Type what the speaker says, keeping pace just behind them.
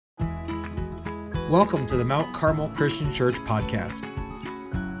Welcome to the Mount Carmel Christian Church podcast.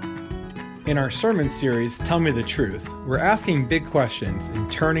 In our sermon series, Tell Me the Truth, we're asking big questions and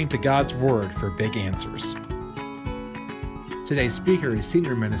turning to God's Word for big answers. Today's speaker is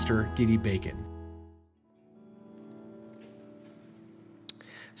Senior Minister Dee Bacon.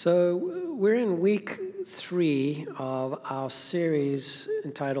 So we're in week 3 of our series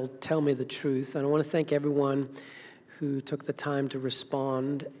entitled Tell Me the Truth, and I want to thank everyone who took the time to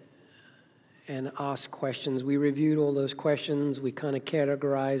respond and ask questions. We reviewed all those questions, we kind of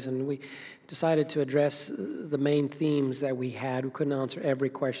categorized, and we decided to address the main themes that we had. We couldn't answer every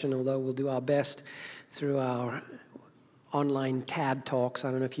question, although we'll do our best through our online TAD Talks.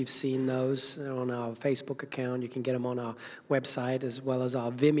 I don't know if you've seen those. They're on our Facebook account. You can get them on our website as well as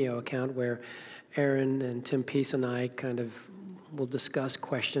our Vimeo account, where Aaron and Tim Peace and I kind of will discuss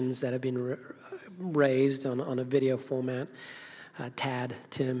questions that have been raised on a video format. Tad,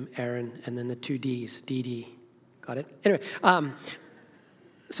 Tim, Aaron, and then the 2 Ds, DD. Got it? Anyway,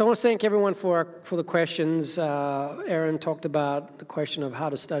 so I want to thank everyone for the questions. Aaron talked about the question of how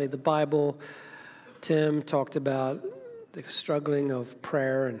to study the Bible. Tim talked about the struggling of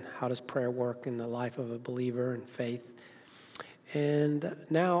prayer and how does prayer work in the life of a believer and faith. And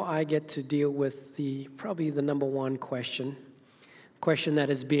now I get to deal with probably the number one question that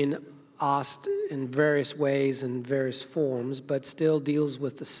has been asked in various ways and various forms, but still deals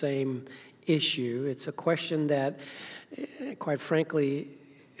with the same issue. It's a question that, quite frankly,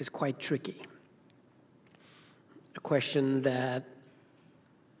 is quite tricky. A question that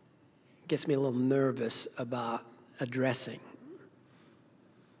gets me a little nervous about addressing.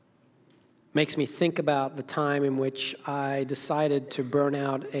 Makes me think about the time in which I decided to burn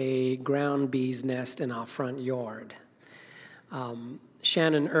out a ground bee's nest in our front yard.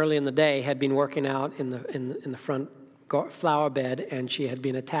 Shannon, early in the day, had been working out in the front flower bed, and she had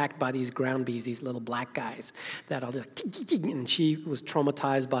been attacked by these ground bees, these little black guys that are like, tick, tick, tick, and she was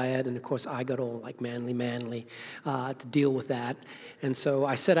traumatized by it. And of course, I got all like manly to deal with that. And so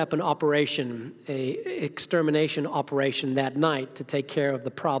I set up an extermination operation that night to take care of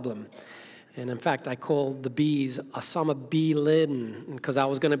the problem. And in fact, I called the bees Osama bin Laden because I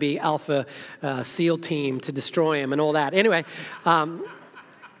was going to be Alpha SEAL team to destroy him and all that. Anyway, and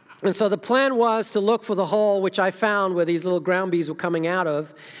so the plan was to look for the hole, which I found where these little ground bees were coming out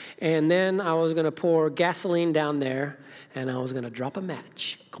of. And then I was going to pour gasoline down there, and I was going to drop a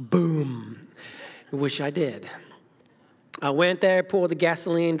match. Boom. Which I did. I went there, poured the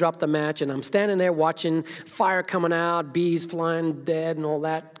gasoline, dropped the match, and I'm standing there watching fire coming out, bees flying dead and all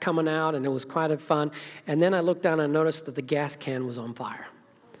that coming out, and it was quite fun. And then I looked down and noticed that the gas can was on fire.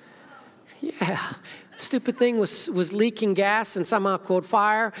 Yeah, stupid thing was leaking gas and somehow caught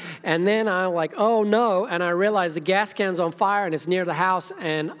fire. And then I'm like, oh no, and I realized the gas can's on fire and it's near the house,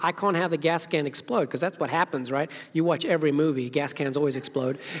 and I can't have the gas can explode because that's what happens, right? You watch every movie, gas cans always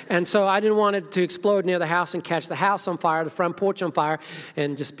explode. And so I didn't want it to explode near the house and catch the house on fire, the front porch on fire,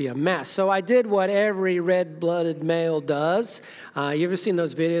 and just be a mess. So I did what every red-blooded male does. You ever seen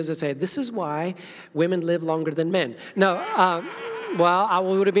those videos that say, this is why women live longer than men? No, well, I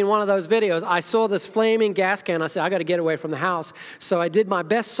would have been one of those videos. I saw this flaming gas can. I said, I got to get away from the house. So I did my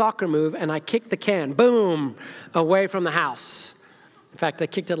best soccer move, and I kicked the can, boom, away from the house. In fact, I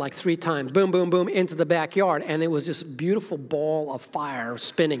kicked it like 3 times, boom, boom, boom, into the backyard. And it was this beautiful ball of fire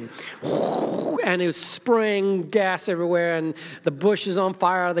spinning. And it was spraying gas everywhere, and the bush is on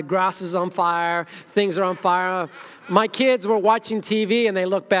fire, the grass is on fire, things are on fire. My kids were watching TV, and they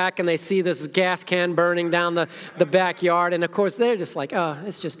look back, and they see this gas can burning down the backyard. And, of course, they're just like, oh,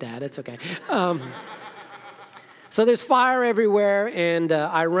 it's just Dad. It's okay. So there's fire everywhere, and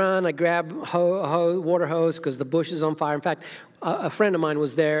I grab a water hose because the bush is on fire. In fact, a friend of mine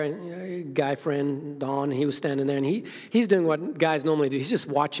was there, a guy friend, Don. He was standing there, and he's doing what guys normally do. He's just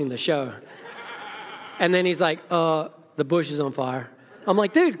watching the show. And then he's like, the bush is on fire. I'm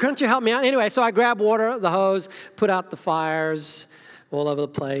like, dude, couldn't you help me out? Anyway, so I grabbed water, the hose, put out the fires all over the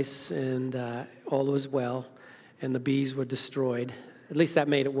place, and all was well, and the bees were destroyed. At least that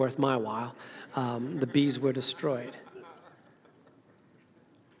made it worth my while. The bees were destroyed.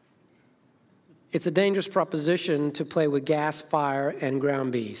 It's a dangerous proposition to play with gas, fire, and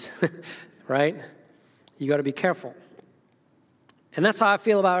ground bees, right? You got to be careful. And that's how I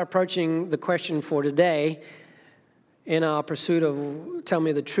feel about approaching the question for today. In our pursuit of Tell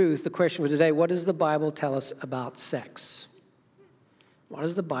Me the Truth, the question for today, what does the Bible tell us about sex? What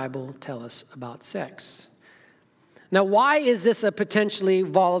does the Bible tell us about sex? Now, why is this a potentially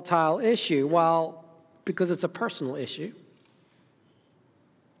volatile issue? Well, because it's a personal issue.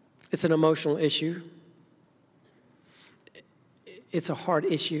 It's an emotional issue. It's a hard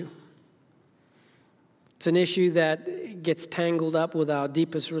issue. It's an issue that gets tangled up with our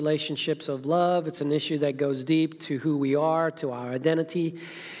deepest relationships of love. It's an issue that goes deep to who we are, to our identity.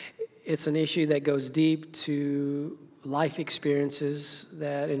 It's an issue that goes deep to life experiences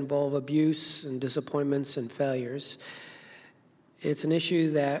that involve abuse and disappointments and failures. It's an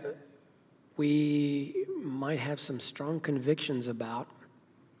issue that we might have some strong convictions about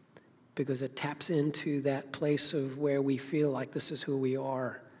because it taps into that place of where we feel like this is who we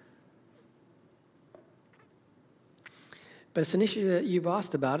are. But it's an issue that you've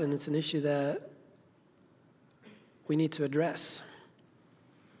asked about, and it's an issue that we need to address.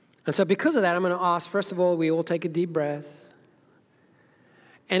 And so because of that, I'm going to ask, first of all, we all take a deep breath.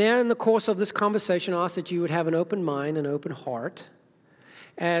 And in the course of this conversation, I ask that you would have an open mind, an open heart,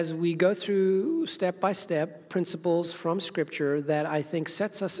 as we go through step-by-step principles from Scripture that I think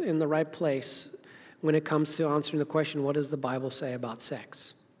sets us in the right place when it comes to answering the question, what does the Bible say about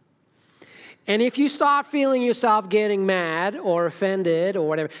sex? And if you start feeling yourself getting mad or offended or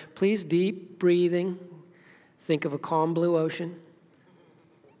whatever, please deep breathing, think of a calm blue ocean,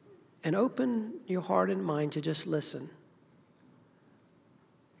 and open your heart and mind to just listen.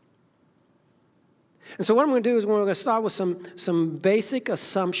 And so what I'm going to do is we're going to start with some basic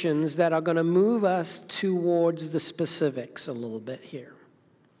assumptions that are going to move us towards the specifics a little bit here.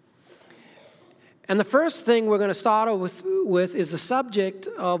 And the first thing we're going to start with is the subject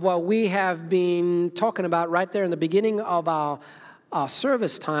of what we have been talking about right there in the beginning of our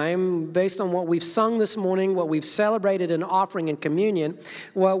service time, based on what we've sung this morning, what we've celebrated in offering and communion.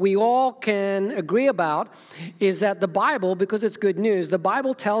 What we all can agree about is that the Bible, because it's good news, the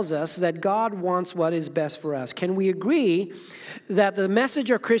Bible tells us that God wants what is best for us. Can we agree that the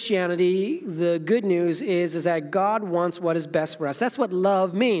message of Christianity, the good news is that God wants what is best for us? That's what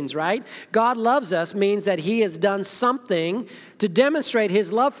love means, right? God loves us means that He has done something to demonstrate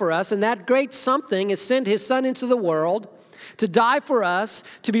His love for us, and that great something is sent His Son into the world to die for us,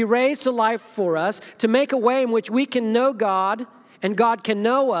 to be raised to life for us, to make a way in which we can know God and God can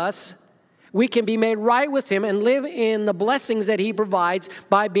know us. We can be made right with Him and live in the blessings that He provides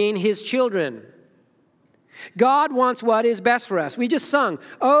by being His children. God wants what is best for us. We just sung,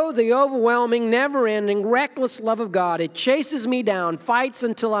 oh, the overwhelming, never-ending, reckless love of God. It chases me down, fights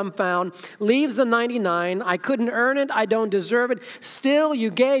until I'm found, leaves the 99. I couldn't earn it. I don't deserve it. Still,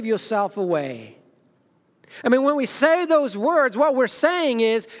 you gave yourself away. I mean, when we say those words, what we're saying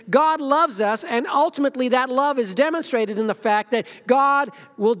is God loves us, and ultimately that love is demonstrated in the fact that God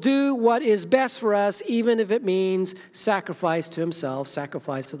will do what is best for us, even if it means sacrifice to Himself,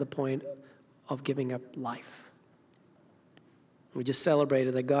 sacrifice to the point of giving up life. We just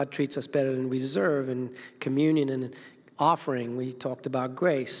celebrated that God treats us better than we deserve in communion and offering. We talked about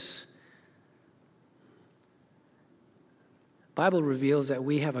grace. The Bible reveals that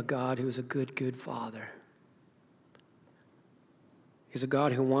we have a God who is a good, good Father. He's a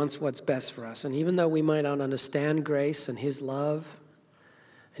God who wants what's best for us. And even though we might not understand grace and His love,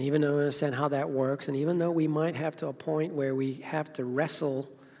 and even though we understand how that works, and even though we might have to a point where we have to wrestle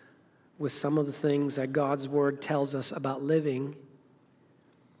with some of the things that God's Word tells us about living,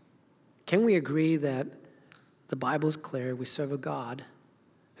 can we agree that the Bible is clear? We serve a God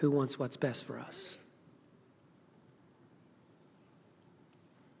who wants what's best for us.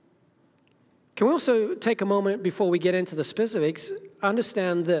 Can we also take a moment before we get into the specifics,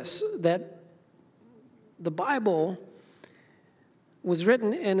 understand this, that the Bible was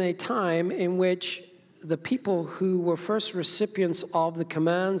written in a time in which the people who were first recipients of the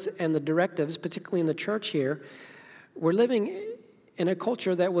commands and the directives, particularly in the church here, were living in a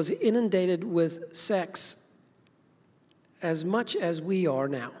culture that was inundated with sex as much as we are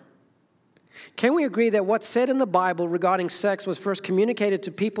now. Can we agree that what's said in the Bible regarding sex was first communicated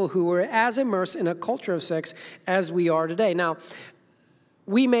to people who were as immersed in a culture of sex as we are today? Now,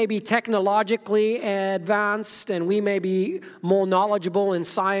 we may be technologically advanced and we may be more knowledgeable in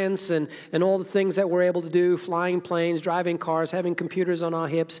science and all the things that we're able to do, flying planes, driving cars, having computers on our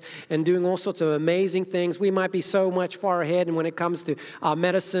hips, and doing all sorts of amazing things. We might be so much far ahead, and when it comes to our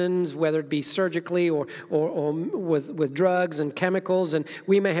medicines, whether it be surgically or with drugs and chemicals, and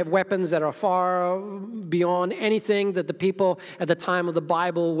we may have weapons that are far beyond anything that the people at the time of the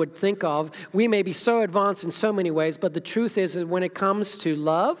Bible would think of. We may be so advanced in so many ways, but the truth is that when it comes to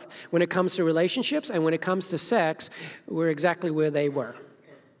love, when it comes to relationships, and when it comes to sex, we're exactly where they were.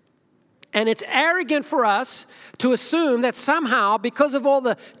 And it's arrogant for us to assume that somehow, because of all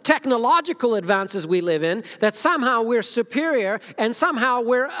the technological advances we live in, that somehow we're superior and somehow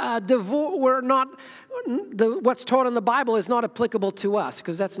we're not, what's taught in the Bible is not applicable to us,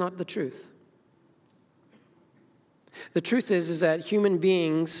 because that's not the truth. The truth is that human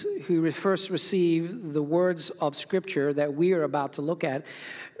beings who first receive the words of Scripture that we are about to look at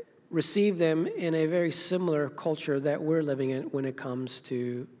receive them in a very similar culture that we're living in when it comes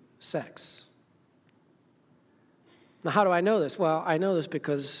to sex. Now, how do I know this? Well, I know this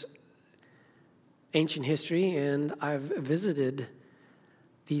because ancient history, and I've visited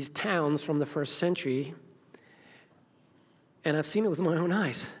these towns from the first century, and I've seen it with my own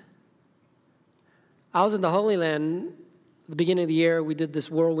eyes. I was in the Holy Land at the beginning of the year. We did this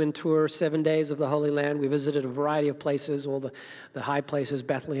whirlwind tour, 7 days of the Holy Land. We visited a variety of places, all the high places,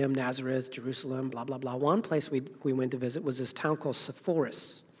 Bethlehem, Nazareth, Jerusalem, blah, blah, blah. One place we went to visit was this town called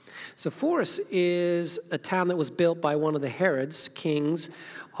Sepphoris. Sepphoris is a town that was built by one of the Herods, kings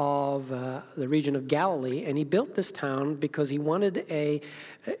of the region of Galilee, and he built this town because he wanted a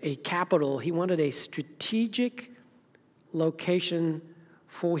capital. He wanted a strategic location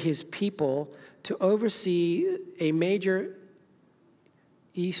for his people to oversee a major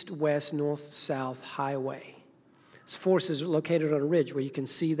east-west, north-south highway. Sepphoris is located on a ridge where you can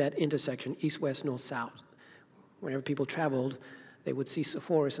see that intersection, east-west, north-south. Whenever people traveled, they would see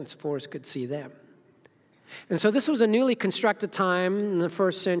Sepphoris, and Sepphoris could see them. And so this was a newly constructed time in the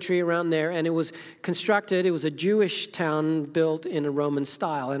first century, around there, and it was a Jewish town built in a Roman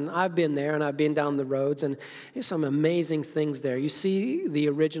style. And I've been there, and I've been down the roads, and there's some amazing things there. You see the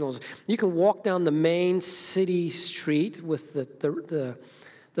originals. You can walk down the main city street with the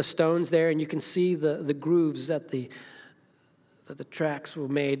stones there, and you can see the grooves that the tracks were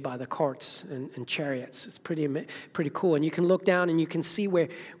made by the carts and chariots. It's pretty cool. And you can look down, and you can see where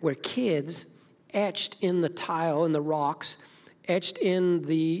kids etched in the tile, in the rocks, etched in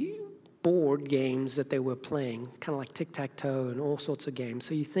the board games that they were playing, kind of like tic-tac-toe and all sorts of games.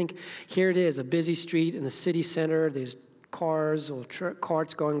 So you think, here it is, a busy street in the city center. There's cars or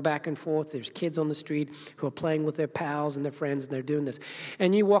carts going back and forth. There's kids on the street who are playing with their pals and their friends, and they're doing this.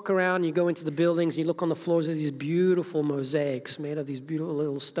 And you walk around, you go into the buildings, you look on the floors of these beautiful mosaics made of these beautiful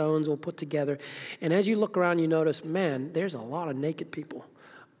little stones all put together. And as you look around, you notice, man, there's a lot of naked people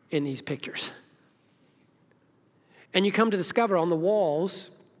in these pictures. And you come to discover on the walls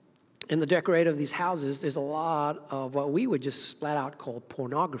in the decorative of these houses, there's a lot of what we would just flat out call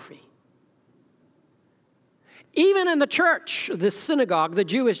pornography. Even in the church, the synagogue, the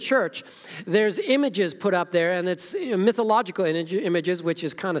Jewish church, there's images put up there, and it's mythological images, which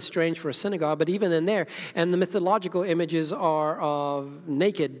is kind of strange for a synagogue, but even in there, and the mythological images are of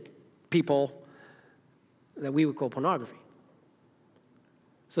naked people that we would call pornography.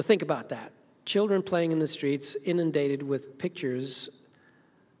 So think about that. Children playing in the streets, inundated with pictures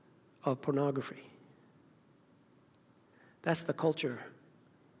of pornography. That's the culture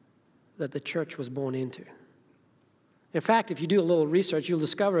that the church was born into. In fact, if you do a little research, you'll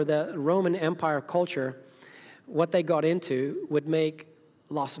discover that Roman Empire culture, what they got into, would make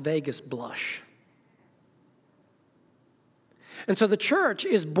Las Vegas blush. And so the church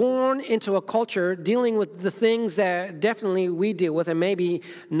is born into a culture dealing with the things that definitely we deal with, and maybe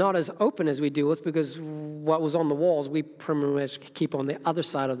not as open as we deal with, because what was on the walls, we pretty much keep on the other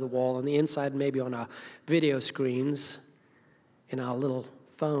side of the wall, on the inside maybe on our video screens, in our little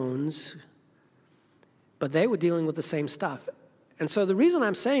phones. But they were dealing with the same stuff. And so the reason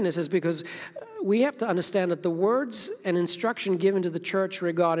I'm saying this is because we have to understand that the words and instruction given to the church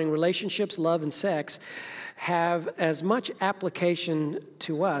regarding relationships, love, and sex have as much application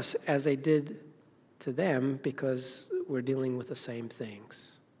to us as they did to them, because we're dealing with the same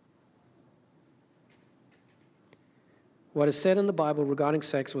things. What is said in the Bible regarding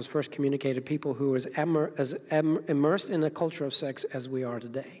sex was first communicated to people who were as immersed in the culture of sex as we are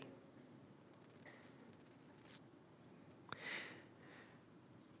today.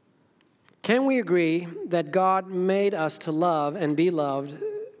 Can we agree that God made us to love and be loved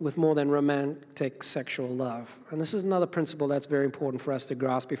with more than romantic sexual love? And this is another principle that's very important for us to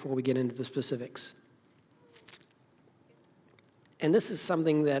grasp before we get into the specifics. And this is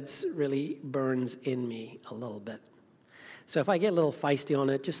something that's really burns in me a little bit. So if I get a little feisty on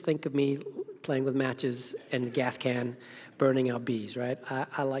it, just think of me playing with matches and the gas can, burning out bees, right?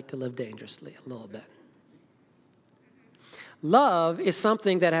 I like to live dangerously a little bit. Love is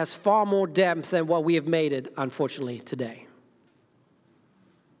something that has far more depth than what we have made it, unfortunately, today.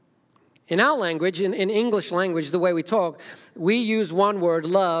 In our language, in English language, the way we talk, we use one word,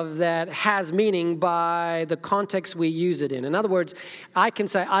 love, that has meaning by the context we use it in. In other words, I can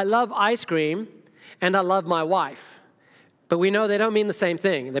say, I love ice cream and I love my wife. But we know they don't mean the same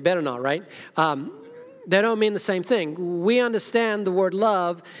thing. They better not, right? They don't mean the same thing. We understand the word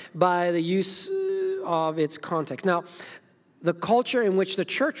love by the use of its context. Now, the culture in which the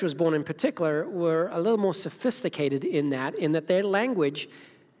church was born in particular were a little more sophisticated in that their language,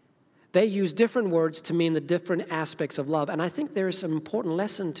 they use different words to mean the different aspects of love. And I think there's some important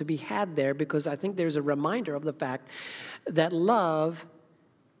lesson to be had there, because I think there's a reminder of the fact that love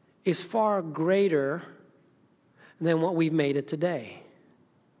is far greater than what we've made it today.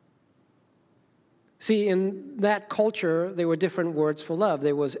 See, in that culture, there were different words for love.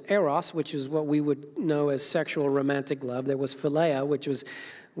 There was eros, which is what we would know as sexual romantic love. There was philia, which was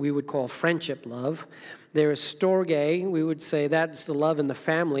we would call friendship love. There is storge, we would say that's the love in the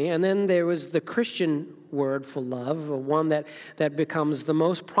family. And then there was the Christian word for love, one that becomes the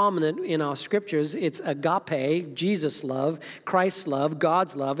most prominent in our scriptures. It's agape, Jesus' love, Christ's love,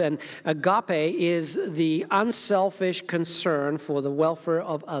 God's love. And agape is the unselfish concern for the welfare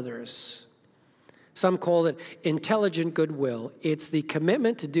of others. Some call it intelligent goodwill. It's the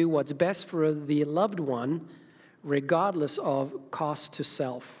commitment to do what's best for the loved one, regardless of cost to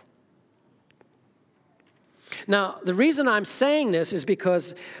self. Now, the reason I'm saying this is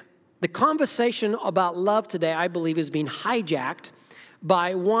because the conversation about love today, I believe, is being hijacked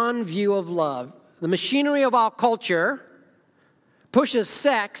by one view of love. The machinery of our culture pushes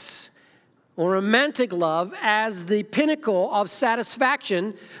sex or romantic love as the pinnacle of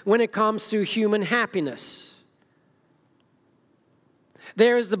satisfaction when it comes to human happiness.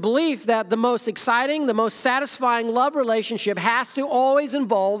 There is the belief that the most exciting, the most satisfying love relationship has to always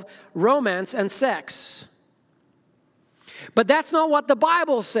involve romance and sex. But that's not what the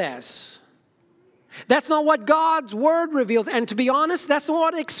Bible says. That's not what God's Word reveals. And to be honest, that's not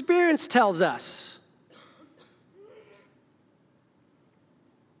what experience tells us.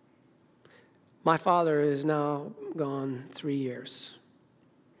 My father is now gone 3 years.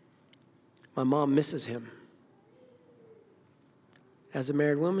 My mom misses him. As a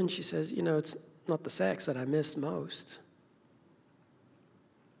married woman, she says, it's not the sex that I miss most.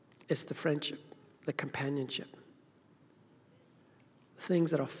 It's the friendship, the companionship.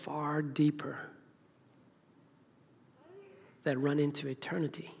 Things that are far deeper, that run into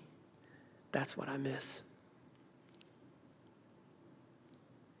eternity. That's what I miss.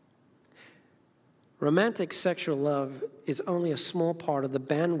 Romantic sexual love is only a small part of the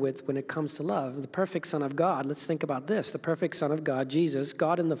bandwidth when it comes to love. The perfect Son of God, let's think about this. The perfect Son of God, Jesus,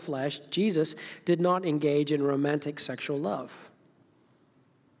 God in the flesh, Jesus did not engage in romantic sexual love.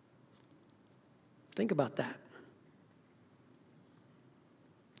 Think about that.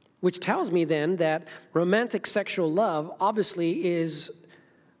 Which tells me then that romantic sexual love obviously is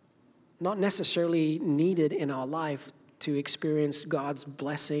not necessarily needed in our life to experience God's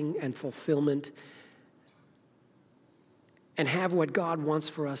blessing and fulfillment and have what God wants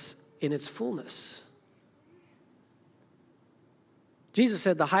for us in its fullness. Jesus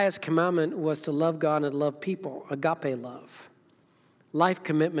said the highest commandment was to love God and love people, agape love. Life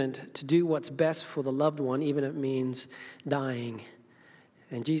commitment to do what's best for the loved one, even if it means dying.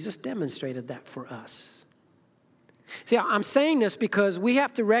 And Jesus demonstrated that for us. See, I'm saying this because we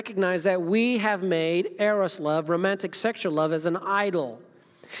have to recognize that we have made eros love, romantic sexual love, as an idol.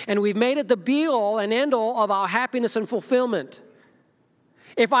 And we've made it the be-all and end-all of our happiness and fulfillment.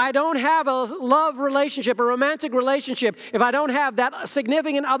 If I don't have a love relationship, a romantic relationship, if I don't have that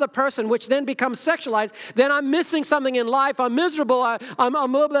significant other person, which then becomes sexualized, then I'm missing something in life. I'm miserable. I'm blah,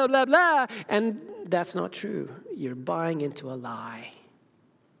 blah, blah, blah. And that's not true. You're buying into a lie.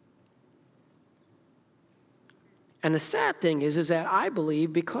 And the sad thing is that I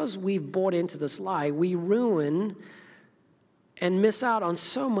believe because we've bought into this lie, we ruin and miss out on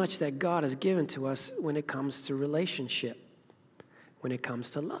so much that God has given to us when it comes to relationship, when it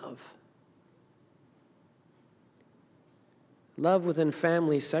comes to love. Love within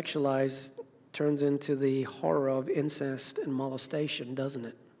family sexualized turns into the horror of incest and molestation, doesn't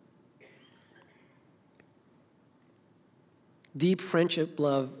it? Deep friendship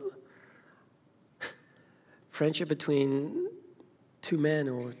love, friendship between two men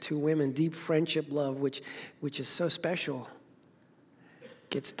or two women, deep friendship love, which is so special,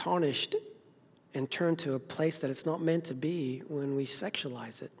 gets tarnished and turned to a place that it's not meant to be when we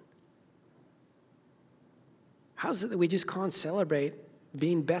sexualize it. How is it that we just can't celebrate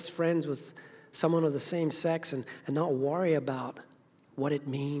being best friends with someone of the same sex and not worry about what it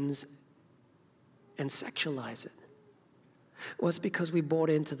means and sexualize it? Well, it's because we bought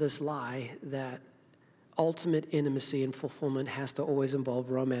into this lie that ultimate intimacy and fulfillment has to always involve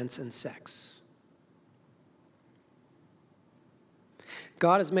romance and sex.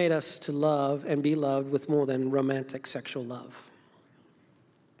 God has made us to love and be loved with more than romantic sexual love.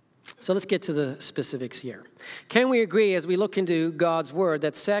 So let's get to the specifics here. Can we agree as we look into God's word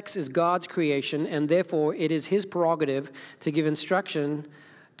that sex is God's creation and therefore it is his prerogative to give instruction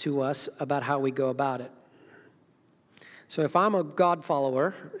to us about how we go about it? So if I'm a God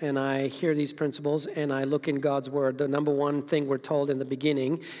follower and I hear these principles and I look in God's word, the number one thing we're told in the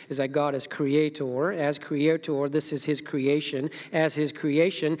beginning is that God is creator. As creator, this is his creation. As his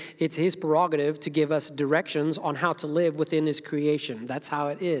creation, it's his prerogative to give us directions on how to live within his creation. That's how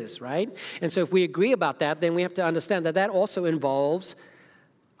it is, right? And so if we agree about that, then we have to understand that that also involves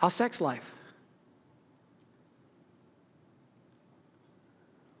our sex life.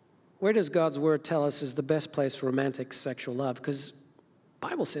 Where does God's word tell us is the best place for romantic sexual love? Because the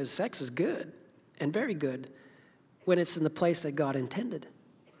Bible says sex is good and very good when it's in the place that God intended.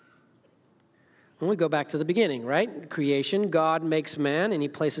 When we go back to the beginning, right? Creation, God makes man and he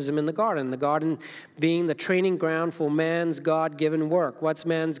places him in the garden being the training ground for man's God-given work. What's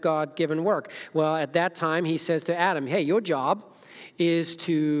man's God-given work? Well, at that time, he says to Adam, hey, your job is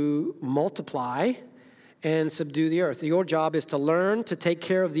to multiply and subdue the earth. Your job is to learn to take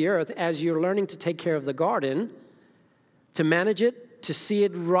care of the earth as you're learning to take care of the garden, to manage it, to see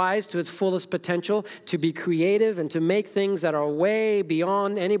it rise to its fullest potential, to be creative and to make things that are way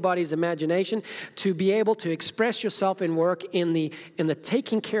beyond anybody's imagination, to be able to express yourself in work in the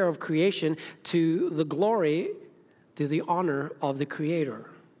taking care of creation to the glory, to the honor of the Creator.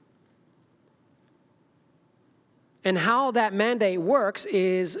 And how that mandate works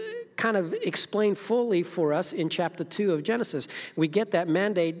is kind of explained fully for us in chapter 2 of Genesis. We get that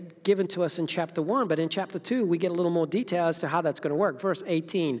mandate given to us in chapter 1, but in chapter 2, we get a little more detail as to how that's going to work. Verse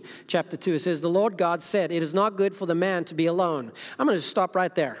 18, chapter 2, it says, the Lord God said, it is not good for the man to be alone. I'm going to just stop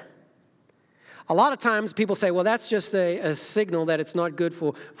right there. A lot of times people say, well, that's just a signal that it's not good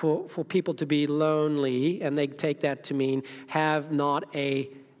for people to be lonely, and they take that to mean have not a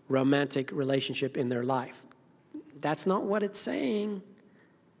romantic relationship in their life. That's not what it's saying.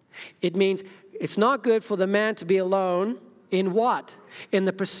 It means it's not good for the man to be alone in what? In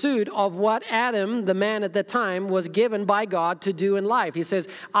the pursuit of what Adam, the man at the time, was given by God to do in life. He says,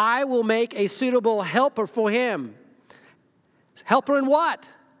 I will make a suitable helper for him. Helper in what?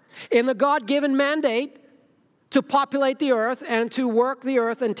 In the God-given mandate to populate the earth and to work the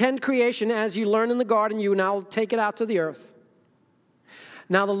earth and tend creation as you learn in the garden, you now take it out to the earth.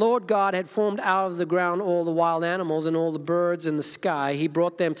 Now the Lord God had formed out of the ground all the wild animals and all the birds in the sky. He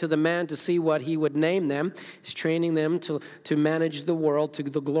brought them to the man to see what he would name them. He's training them to manage the world to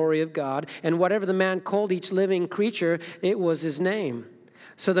the glory of God. And whatever the man called each living creature, it was his name.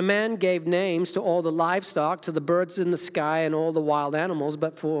 So the man gave names to all the livestock, to the birds in the sky and all the wild animals.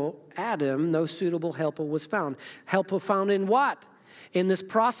 But for Adam, no suitable helper was found. Helper found in what? In this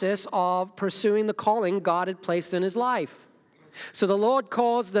process of pursuing the calling God had placed in his life. So the Lord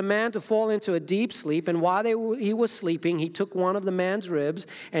caused the man to fall into a deep sleep, and while he was sleeping, he took one of the man's ribs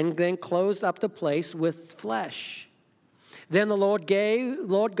and then closed up the place with flesh. Then the Lord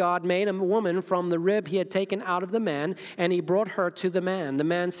God made a woman from the rib he had taken out of the man, and he brought her to the man. The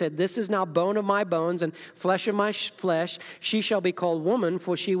man said, this is now bone of my bones and flesh of my flesh. She shall be called woman,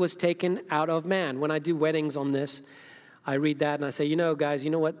 for she was taken out of man. When I do weddings on this, I read that and I say, guys,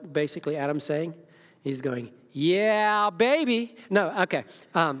 you know what basically Adam's saying? He's going, yeah, baby. No, okay.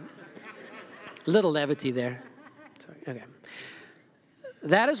 Little levity there. Sorry. Okay.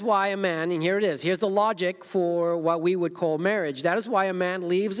 That is why a man, and here it is. Here's the logic for what we would call marriage. That is why a man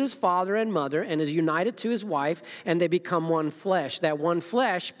leaves his father and mother and is united to his wife, and they become one flesh. That one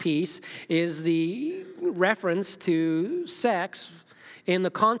flesh piece is the reference to sex in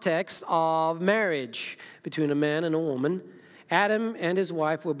the context of marriage between a man and a woman. Adam and his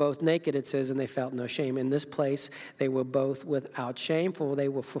wife were both naked, it says, and they felt no shame. In this place, they were both without shame, for they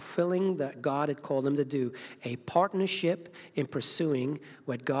were fulfilling that God had called them to do, a partnership in pursuing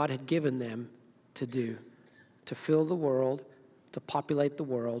what God had given them to do, to fill the world, to populate the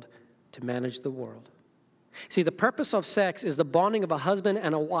world, to manage the world. See, the purpose of sex is the bonding of a husband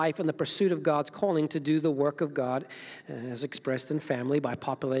and a wife in the pursuit of God's calling to do the work of God, as expressed in family, by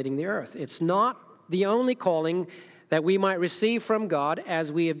populating the earth. It's not the only calling that we might receive from God, as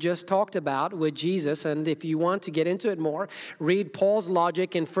we have just talked about with Jesus. And if you want to get into it more, read Paul's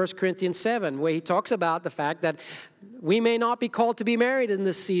logic in 1 Corinthians 7, where he talks about the fact that we may not be called to be married in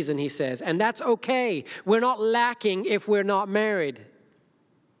this season, he says. And that's okay. We're not lacking if we're not married.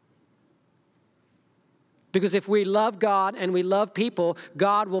 Because if we love God and we love people,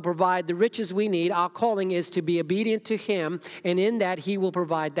 God will provide the riches we need. Our calling is to be obedient to Him, and in that He will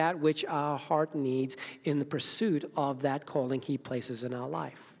provide that which our heart needs in the pursuit of that calling He places in our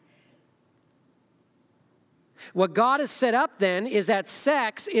life. What God has set up then is that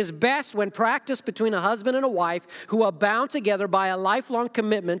sex is best when practiced between a husband and a wife who are bound together by a lifelong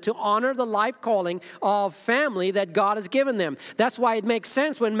commitment to honor the life calling of family that God has given them. That's why it makes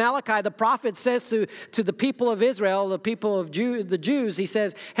sense when Malachi the prophet says to the people of Israel, the people of the Jews, he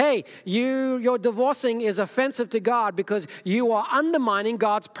says, hey, your divorcing is offensive to God because you are undermining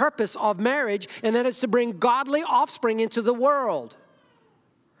God's purpose of marriage, and that is to bring godly offspring into the world.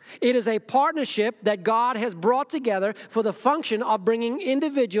 It is a partnership that God has brought together for the function of bringing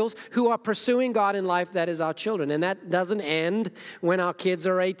individuals who are pursuing God in life, that is our children. And that doesn't end when our kids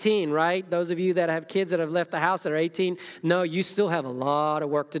are 18, right? Those of you that have kids that have left the house that are 18, no, you still have a lot of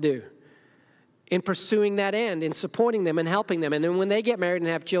work to do in pursuing that end, in supporting them and helping them. And then when they get married and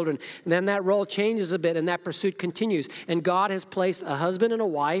have children, then that role changes a bit and that pursuit continues. And God has placed a husband and a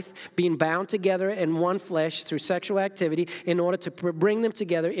wife being bound together in one flesh through sexual activity in order to bring them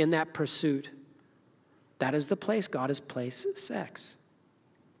together in that pursuit. That is the place God has placed sex.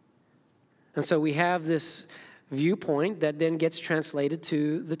 And so we have this viewpoint that then gets translated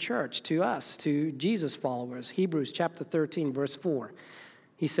to the church, to us, to Jesus followers. Hebrews chapter 13, verse 4.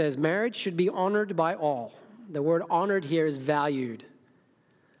 He says, marriage should be honored by all. The word honored here is valued.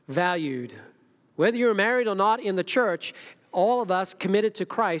 Valued. Whether you're married or not in the church, all of us committed to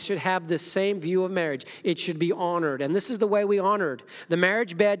Christ should have this same view of marriage. It should be honored. And this is the way we honored. The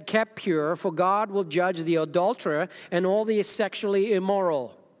marriage bed kept pure, for God will judge the adulterer and all the sexually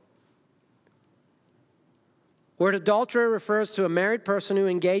immoral. Word adulterer refers to a married person who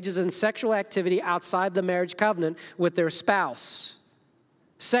engages in sexual activity outside the marriage covenant with their spouse.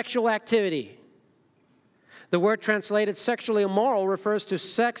 Sexual activity. The word translated sexually immoral refers to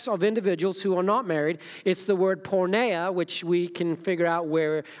sex of individuals who are not married. It's the word porneia, which we can figure out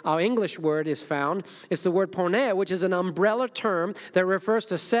where our English word is found. It's the word porneia, which is an umbrella term that refers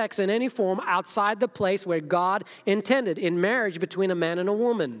to sex in any form outside the place where God intended, in marriage between a man and a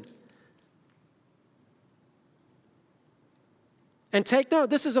woman. And take note,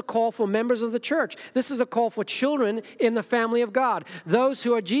 this is a call for members of the church. This is a call for children in the family of God, those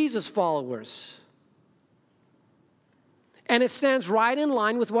who are Jesus followers. And it stands right in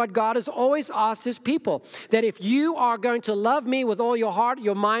line with what God has always asked his people, that if you are going to love me with all your heart,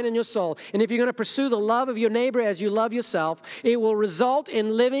 your mind, and your soul, and if you're going to pursue the love of your neighbor as you love yourself, it will result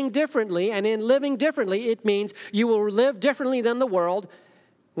in living differently. And in living differently, it means you will live differently than the world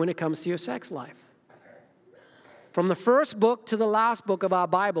when it comes to your sex life. From the first book to the last book of our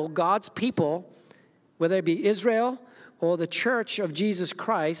Bible, God's people, whether it be Israel or the church of Jesus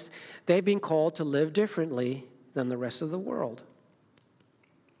Christ, they've been called to live differently than the rest of the world.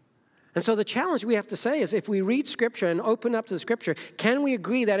 And so the challenge we have to say is, if we read Scripture and open up to the Scripture, can we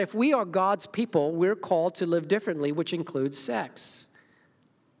agree that if we are God's people, we're called to live differently, which includes sex?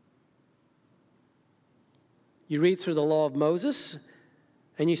 You read through the law of Moses,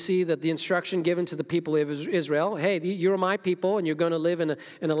 and you see that the instruction given to the people of Israel, hey, you're my people, and you're going to live in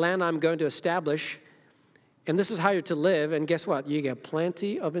a land I'm going to establish, and this is how you're to live. And guess what? You get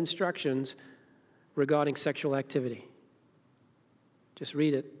plenty of instructions regarding sexual activity. Just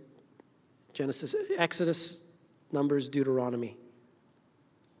read it. Genesis, Exodus, Numbers, Deuteronomy.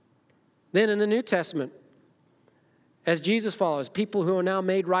 Then in the New Testament, as Jesus followers, people who are now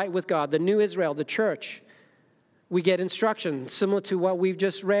made right with God, the new Israel, the church, we get instruction similar to what we've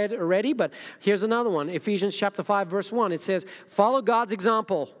just read already, but here's another one. Ephesians chapter 5, verse 1. It says, follow God's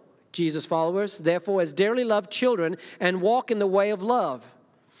example, Jesus followers, therefore as dearly loved children, and walk in the way of love,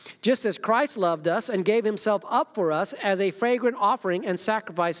 just as Christ loved us and gave himself up for us as a fragrant offering and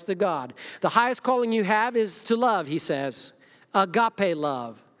sacrifice to God. The highest calling you have is to love, he says. Agape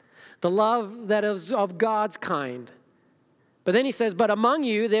love. The love that is of God's kind. But then he says, but among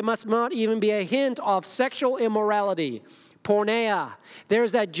you there must not even be a hint of sexual immorality. Porneia.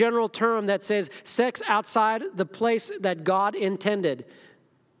 There's that general term that says sex outside the place that God intended.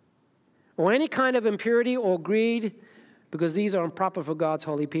 Or any kind of impurity or greed, because these are improper for God's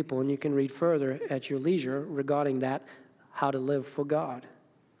holy people. And you can read further at your leisure regarding that, how to live for God.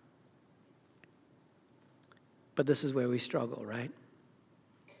 But this is where we struggle, right?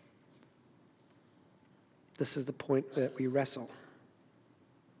 This is the point that we wrestle.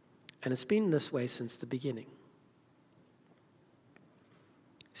 And it's been this way since the beginning.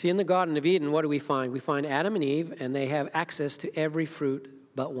 See, in the Garden of Eden, what do we find? We find Adam and Eve, and they have access to every fruit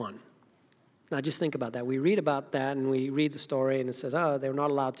but one. Now, just think about that. We read about that, and we read the story, and it says, oh, they're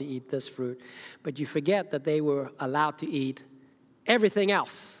not allowed to eat this fruit. But you forget that they were allowed to eat everything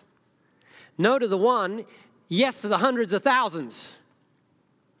else. No to the one, yes to the hundreds of thousands.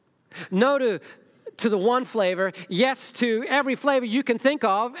 No to the one flavor, yes to every flavor you can think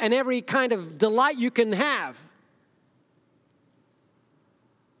of and every kind of delight you can have.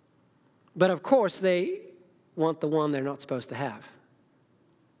 But of course, they want the one they're not supposed to have.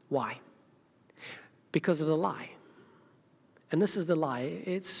 Why? Because of the lie. And this is the lie.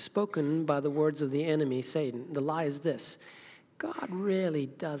 It's spoken by the words of the enemy, Satan. The lie is this: God really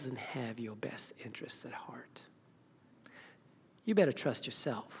doesn't have your best interests at heart. You better trust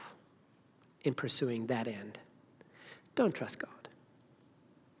yourself in pursuing that end. Don't trust God.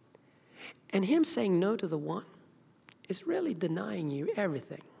 And him saying no to the one is really denying you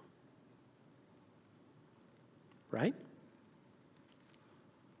everything. Right?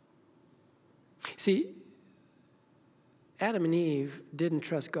 See, Adam and Eve didn't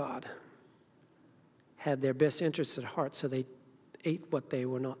trust God, had their best interests at heart, so they ate what they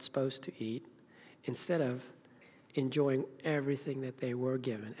were not supposed to eat instead of enjoying everything that they were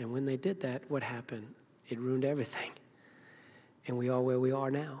given. And when they did that, what happened? It ruined everything. And we are where we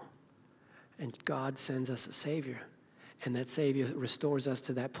are now. And God sends us a Savior. And that Savior restores us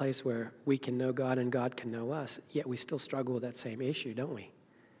to that place where we can know God and God can know us. Yet we still struggle with that same issue, don't we?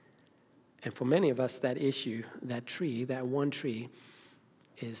 And for many of us, that issue, that tree, that one tree,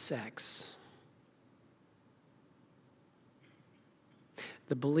 is sex.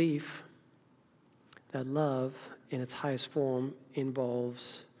 The belief that love in its highest form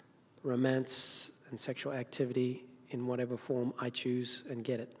involves romance and sexual activity in whatever form I choose and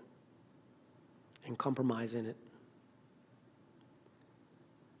get it, and compromise in it.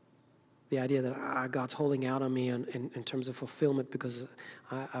 The idea that God's holding out on me in terms of fulfillment because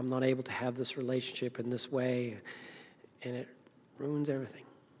I'm not able to have this relationship in this way, and it ruins everything.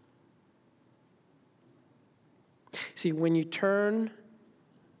 See, when you turn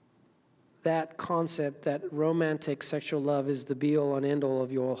that concept that romantic sexual love is the be-all and end-all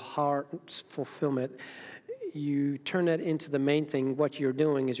of your heart's fulfillment, you turn that into the main thing. What you're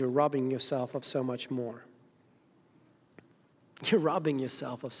doing is you're robbing yourself of so much more. You're robbing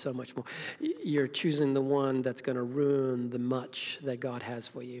yourself of so much more. You're choosing the one that's going to ruin the much that God has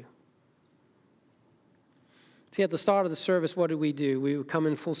for you. See, at the start of the service, what do? We come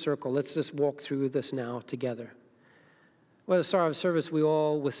in full circle. Let's just walk through this now together. Well, at the start of the service, we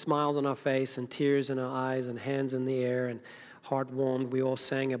all, with smiles on our face and tears in our eyes and hands in the air and heart warmed, we all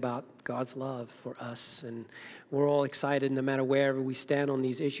sang about God's love for us. And we're all excited no matter wherever we stand on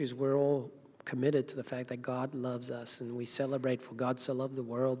these issues. We're all committed to the fact that God loves us. And we celebrate, for God so loved the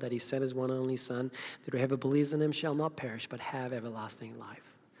world that he sent his one and only Son, that whoever believes in him shall not perish but have everlasting life.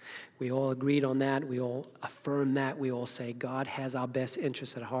 We all agreed on that. We all affirm that. We all say God has our best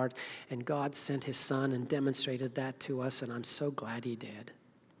interests at heart. And God sent his Son and demonstrated that to us. And I'm so glad he did.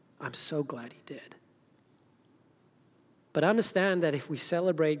 I'm so glad he did. But understand that if we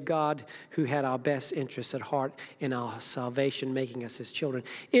celebrate God who had our best interests at heart in our salvation, making us his children,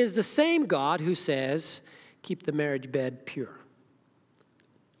 is the same God who says, keep the marriage bed pure.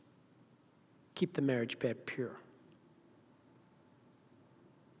 Keep the marriage bed pure.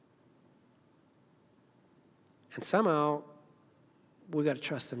 And somehow, we got to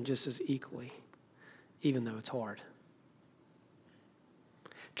trust him just as equally, even though it's hard.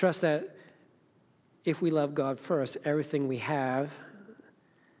 Trust that if we love God first, everything we have,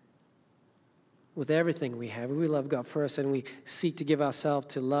 with everything we have, if we love God first and we seek to give ourselves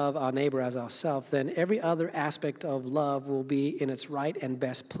to love our neighbor as ourselves, then every other aspect of love will be in its right and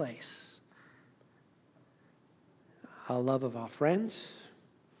best place. Our love of our friends,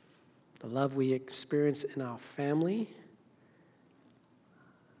 the love we experience in our family,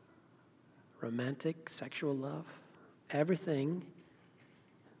 romantic, sexual love, everything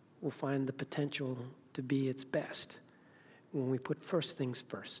will find the potential to be its best when we put first things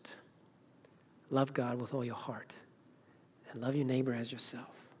first. Love God with all your heart and love your neighbor as yourself.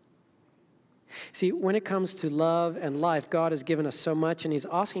 See, when it comes to love and life, God has given us so much, and he's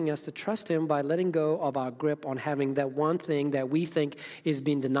asking us to trust him by letting go of our grip on having that one thing that we think is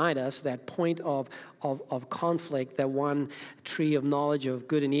being denied us, that point of conflict, that one tree of knowledge of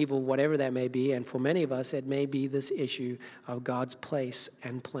good and evil, whatever that may be. And for many of us, it may be this issue of God's place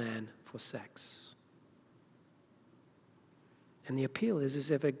and plan for sex. And the appeal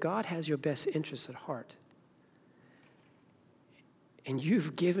is if God has your best interests at heart, and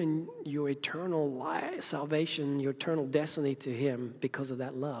you've given your eternal life, salvation, your eternal destiny to him because of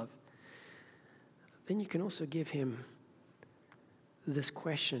that love, then you can also give him this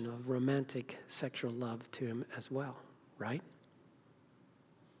question of romantic sexual love to him as well, right?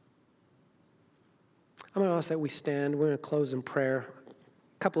 I'm going to ask that we stand. We're going to close in prayer.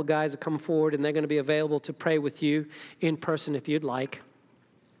 A couple of guys have come forward, and they're going to be available to pray with you in person if you'd like.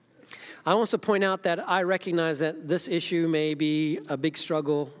 I also point out that I recognize that this issue may be a big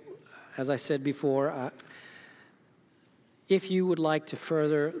struggle, as I said before. If you would like to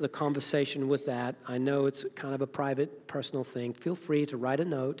further the conversation with that, I know it's kind of a private, personal thing, feel free to write a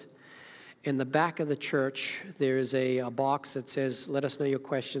note. In the back of the church, there's a box that says, let us know your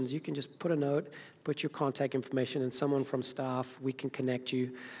questions. You can just put a note, put your contact information, and someone from staff, we can connect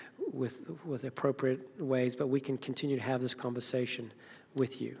you with appropriate ways, but we can continue to have this conversation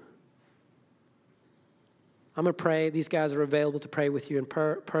with you. I'm going to pray. These guys are available to pray with you in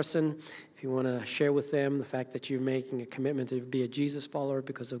person. If you want to share with them the fact that you're making a commitment to be a Jesus follower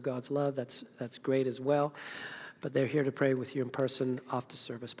because of God's love, that's great as well. But they're here to pray with you in person after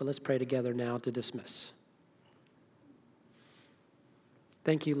service. But let's pray together now to dismiss.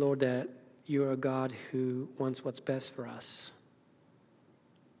 Thank you, Lord, that you are a God who wants what's best for us.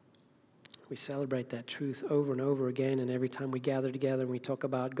 We celebrate that truth over and over again, and every time we gather together and we talk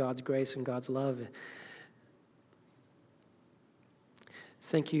about God's grace and God's love.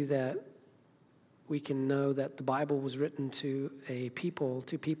 Thank you that we can know that the Bible was written to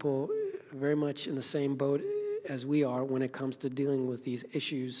people very much in the same boat as we are when it comes to dealing with these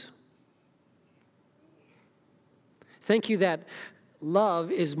issues. Thank you that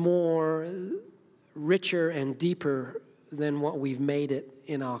love is more richer and deeper than what we've made it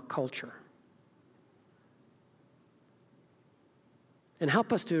in our culture. And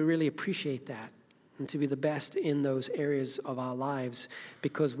help us to really appreciate that and to be the best in those areas of our lives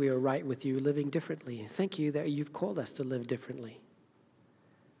because we are right with you, living differently. Thank you that you've called us to live differently.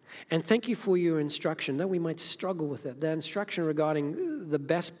 And thank you for your instruction, that we might struggle with it. The instruction regarding the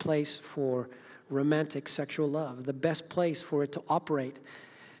best place for romantic sexual love, the best place for it to operate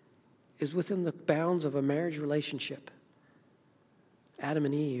is within the bounds of a marriage relationship. Adam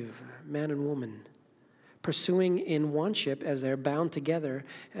and Eve, man and woman, pursuing in oneship as they're bound together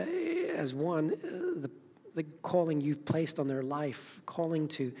as one, the calling you've placed on their life, calling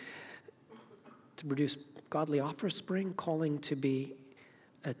to produce godly offspring, calling to be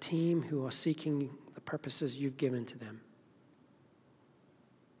a team who are seeking the purposes you've given to them.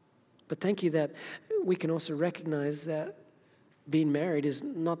 But thank you that we can also recognize that being married is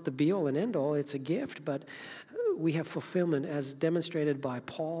not the be-all and end-all. It's a gift, but we have fulfillment as demonstrated by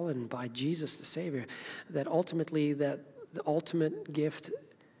Paul and by Jesus the Savior, that ultimately that the ultimate gift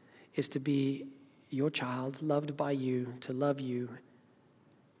is to be your child, loved by you, to love you,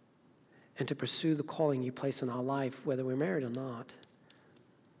 and to pursue the calling you place in our life, whether we're married or not.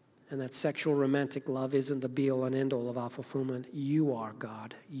 And that sexual romantic love isn't the be-all and end-all of our fulfillment. You are,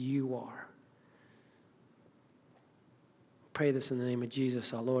 God. You are. Pray this in the name of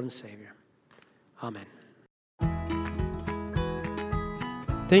Jesus, our Lord and Savior. Amen.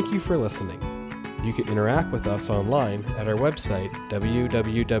 Thank you for listening. You can interact with us online at our website,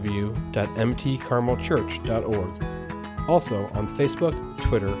 www.mtcarmelchurch.org. Also on Facebook,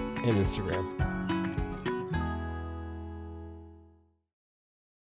 Twitter, and Instagram.